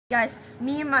Guys,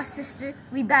 me and my sister,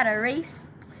 we about to race,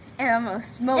 and I'm gonna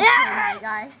smoke my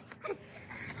guy.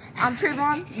 I'm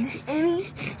Trayvon, this is Amy.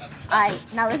 Alright,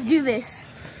 now let's do this.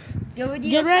 Get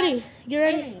ready.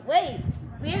 Amy, wait.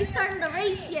 We ain't starting the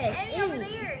race yet. Amy, over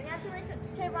there. You have to race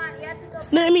with Trayvon. You have to go.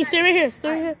 No, Amy, stay right here. Stay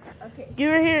right here. Okay. Get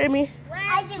right here, Amy.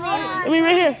 Wait. Amy,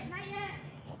 right here.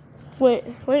 Wait,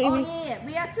 Oh, Amy. yeah.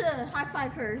 We have to high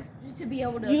five her just to be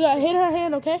able to. You gotta hit her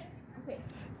hand, okay? Okay.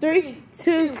 3,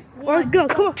 2, 1, go.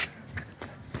 Come on.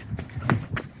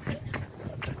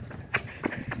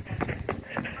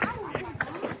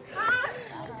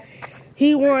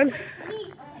 He won.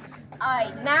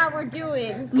 Alright, now we're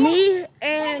doing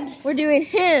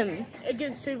him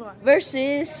Against Trayvon.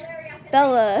 versus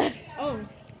Bella. Oh.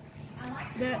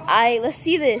 Alright, let's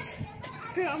see this.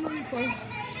 Here, I'm gonna record.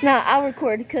 Nah, I'll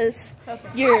record because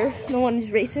you're the one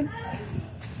who's racing.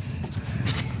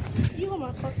 You hold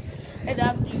my phone. And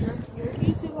after your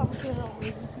YouTube, I'm gonna put it on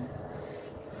YouTube.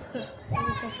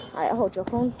 Alright, hold your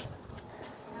phone.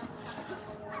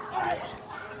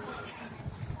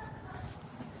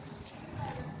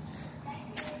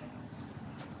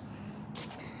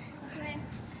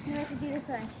 You have to do this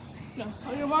one. No,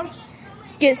 on your marks.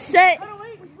 Get set. Oh, no,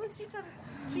 wait. What's she trying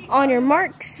to cheat? On your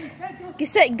marks. Get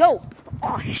set, go.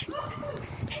 Oh, shit.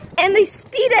 And they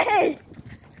speed ahead.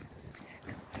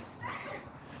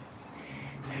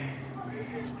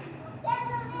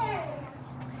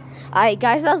 Alright,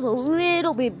 guys, that was a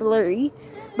little bit blurry,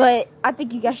 but I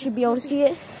think you guys should be able to see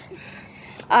it.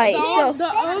 Alright, so.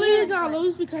 The only reason I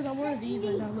lose because I'm one of these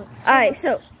right now. Look. Alright,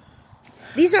 so.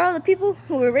 These are all the people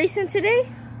who were racing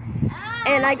today.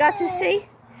 And I got to say,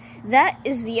 that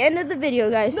is the end of the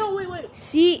video, guys. No, wait.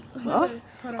 See. Hold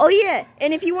on. Oh, yeah.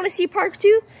 And if you want to see part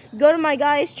 2, go to my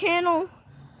guy's channel.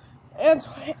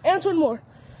 Antoine Moore.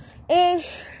 And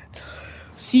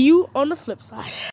see you on the flip side.